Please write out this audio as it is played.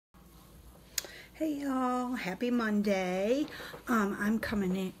Hey y'all, happy Monday. I'm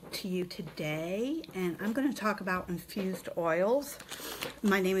coming in to you today and I'm going to talk about infused oils.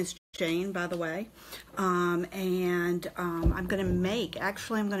 My name is Jane, by the way, I'm going to make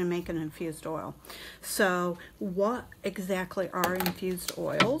an infused oil. So what exactly are infused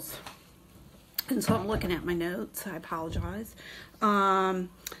oils? And so I'm looking at my notes, I apologize.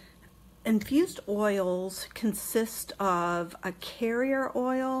 Infused oils consist of a carrier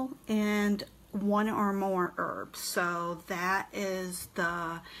oil and one or more herbs. So that is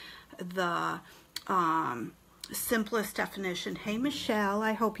the simplest definition. Hey Michelle,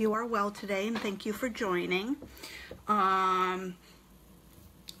 I hope you are well today and thank you for joining.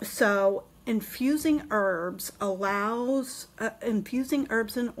 So infusing herbs and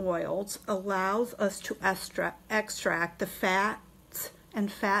oils allows us to extract the fats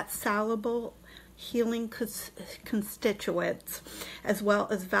and fat-soluble healing constituents, as well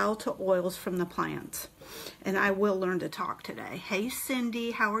as volatile oils from the plants. And I will learn to talk today. Hey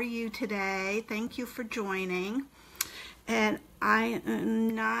Cindy, how are you today? Thank you for joining. And I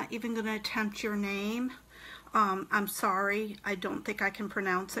am not even going to attempt your name. I'm sorry, I don't think I can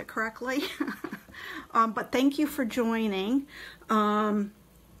pronounce it correctly. But thank you for joining.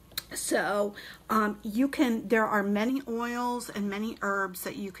 There are many oils and many herbs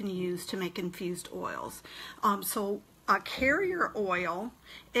that you can use to make infused oils. So a carrier oil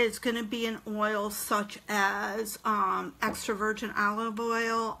is going to be an oil such as extra virgin olive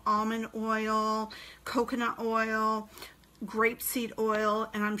oil, almond oil, coconut oil, grapeseed oil,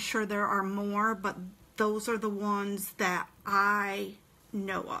 and I'm sure there are more, but those are the ones that I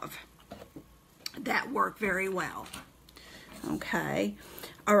know of that work very well. Okay.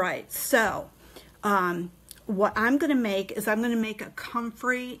 All right, so what I'm going to make is I'm going to make a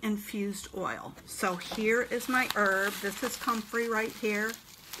comfrey infused oil. So here is my herb. This is comfrey right here.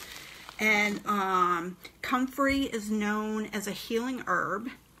 And comfrey is known as a healing herb.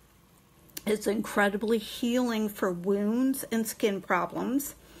 It's incredibly healing for wounds and skin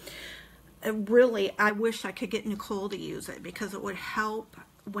problems. Really, I wish I could get Nicole to use it because it would help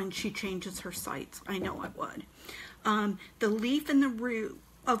when she changes her sights. I know it would. The leaf and the root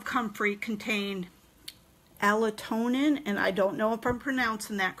of comfrey contain allotonin, and I don't know if I'm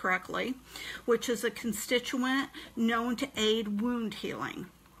pronouncing that correctly, which is a constituent known to aid wound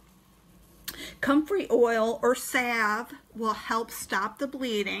healing. Comfrey oil or salve will help stop the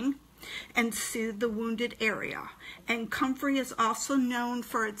bleeding and soothe the wounded area. And comfrey is also known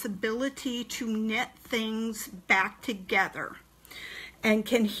for its ability to knit things back together and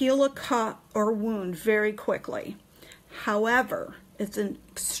can heal a cut or wound very quickly. However, it's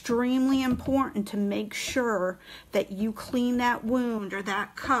extremely important to make sure that you clean that wound or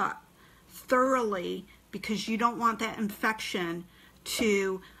that cut thoroughly because you don't want that infection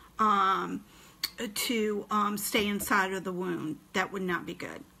to stay inside of the wound. That would not be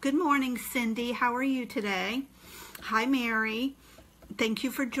good. Good morning, Cindy. How are you today? Hi, Mary. Thank you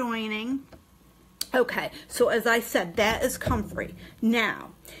for joining. Okay, so as I said, that is comfrey.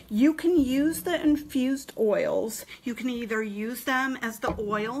 Now, you can use the infused oils. You can either use them as the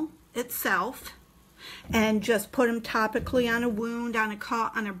oil itself and just put them topically on a wound, on a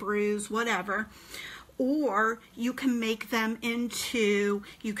cut, on a bruise, whatever. Or you can make them into,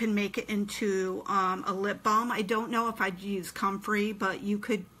 a lip balm. I don't know if I'd use comfrey, but you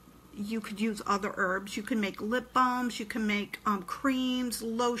could use other herbs. You can make lip balms, you can make creams,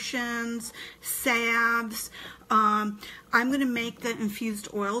 lotions, salves. I'm going to make the infused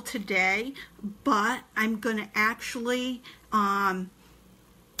oil today, but I'm going to actually turn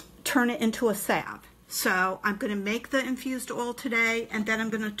it into a salve. So I'm going to make the infused oil today, and then I'm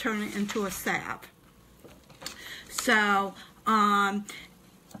going to turn it into a salve. So, I'm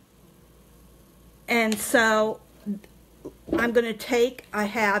going to take,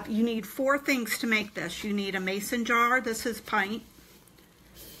 you need 4 things to make this. You need a mason jar. This is pint.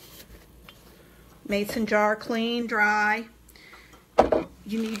 Mason jar, clean, dry.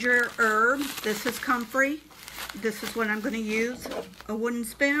 You need your herb. This is comfrey. This is what I'm going to use. A wooden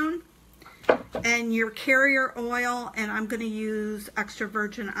spoon. And your carrier oil, and I'm going to use extra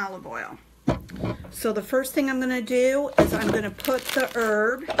virgin olive oil. So the first thing I'm going to do is I'm going to put the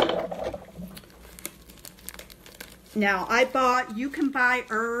herb. Now, you can buy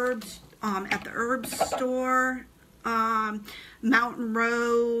herbs at the herb store, Mountain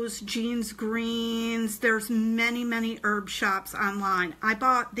Rose, Jean's Greens. There's many, many herb shops online. I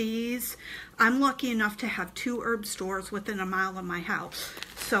bought these. I'm lucky enough to have 2 herb stores within a mile of my house.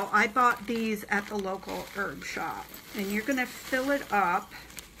 So I bought these at the local herb shop. And you're going to fill it up.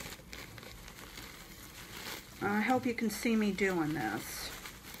 I hope you can see me doing this.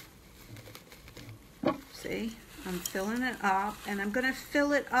 see, I'm filling it up, and I'm going to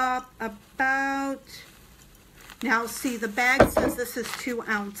fill it up about, now see, the bag says this is 2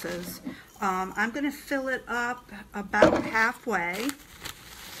 ounces. I'm going to fill it up about halfway.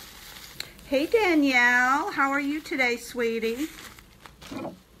 Hey Danielle, how are you today, sweetie?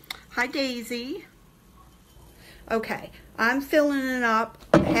 Hi Daisy. Okay, I'm filling it up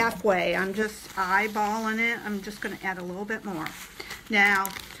halfway. I'm just eyeballing it. I'm just going to add a little bit more. Now,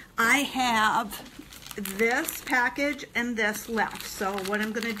 I have this package and this left. So what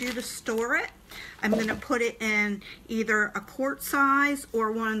I'm going to do to store it, I'm going to put it in either a quart size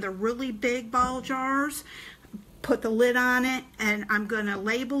or one of the really big ball jars, put the lid on it, and I'm going to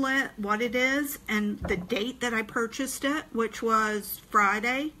label it what it is and the date that I purchased it, which was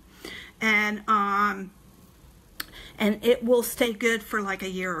Friday. And it will stay good for like a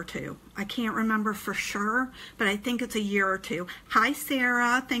year or 2. I can't remember for sure, but I think it's a year or 2. Hi,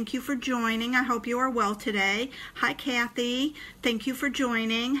 Sarah. Thank you for joining. I hope you are well today. Hi, Kathy. Thank you for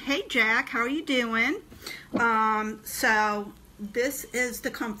joining. Hey, Jack. How are you doing? So this is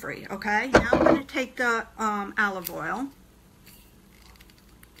the comfrey, okay? Now I'm going to take the olive oil.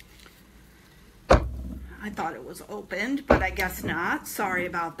 I thought it was opened, but I guess not. Sorry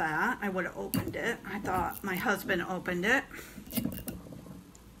about that. I would have opened it. I thought my husband opened it.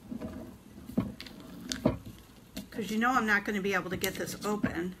 Because you know I'm not going to be able to get this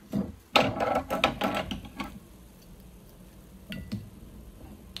open.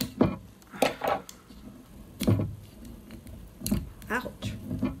 Ouch.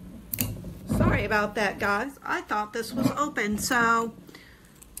 Sorry about that, guys. I thought this was open, so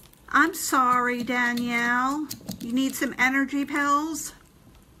I'm sorry, Danielle. You need some energy pills?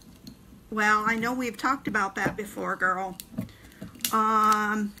 Well, I know we've talked about that before, girl.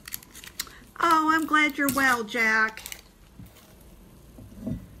 Oh, I'm glad you're well, Jack.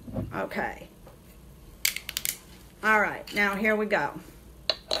 Okay. All right, now here we go.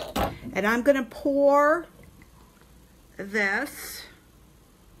 And I'm going to pour this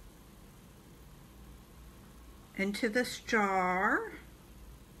into this jar.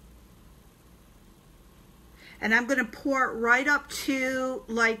 And I'm going to pour it right up to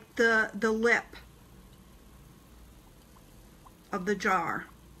like the lip of the jar.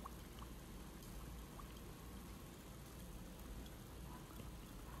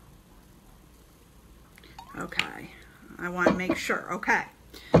 Okay, I want to make sure. Okay,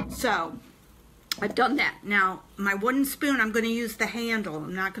 so I've done that. Now my wooden spoon, I'm going to use the handle.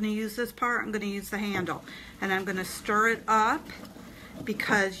 I'm not going to use this part. I'm going to use the handle. And I'm going to stir it up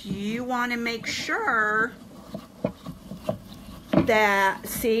because you want to make sure that,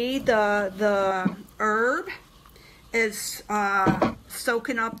 see, the herb is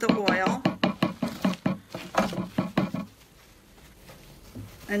soaking up the oil.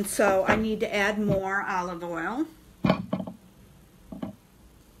 And so I need to add more olive oil.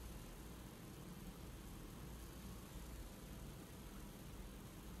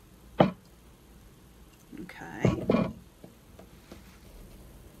 Okay.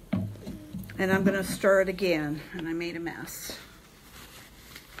 And I'm going to stir it again, and I made a mess.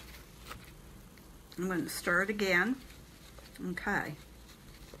 I'm going to stir it again. Okay.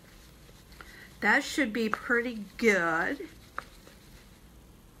 That should be pretty good.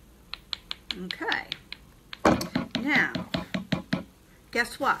 Okay. Now,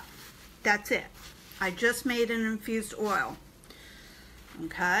 guess what? That's it. I just made an infused oil.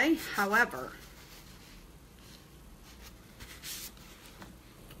 Okay. However,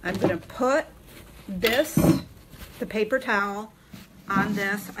 I'm going to put this, the paper towel, on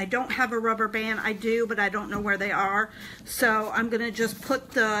this. I don't have a rubber band. I do, but I don't know where they are. So I'm going to just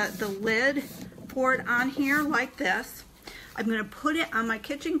put the lid for it on here like this. I'm going to put it on my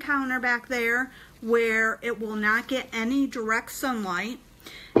kitchen counter back there where it will not get any direct sunlight.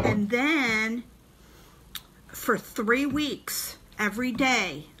 And then for 3 weeks, every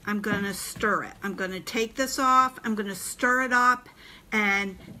day, I'm going to stir it. I'm going to take this off. I'm going to stir it up.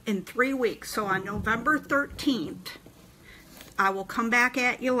 And in 3 weeks, so on November 13th, I will come back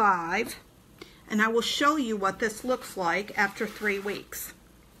at you live, and I will show you what this looks like after 3 weeks.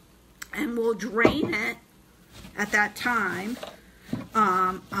 And we'll drain it at that time.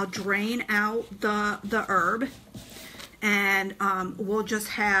 I'll drain out the herb, and we'll just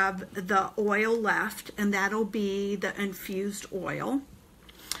have the oil left, and that'll be the infused oil.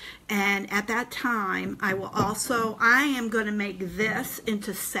 And at that time, I am going to make this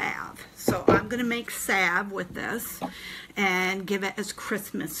into salve. So I'm going to make salve with this and give it as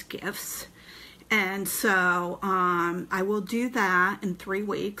Christmas gifts. And so I will do that in 3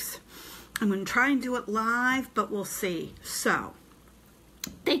 weeks. I'm going to try and do it live, but we'll see. So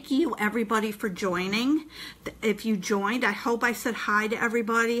Thank you everybody for joining. If you joined, I hope I said hi to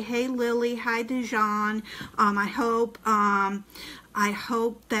everybody. Hey Lily, hi Dijon. I hope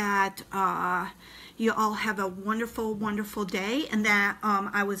that you all have a wonderful, wonderful day, and that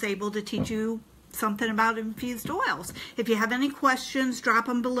I was able to teach you something about infused oils. If you have any questions, drop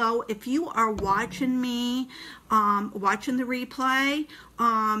them below. If you are watching me, watching the replay,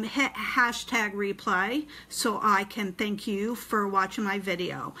 hit hashtag replay so I can thank you for watching my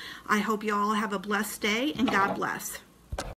video. I hope you all have a blessed day, and God bless.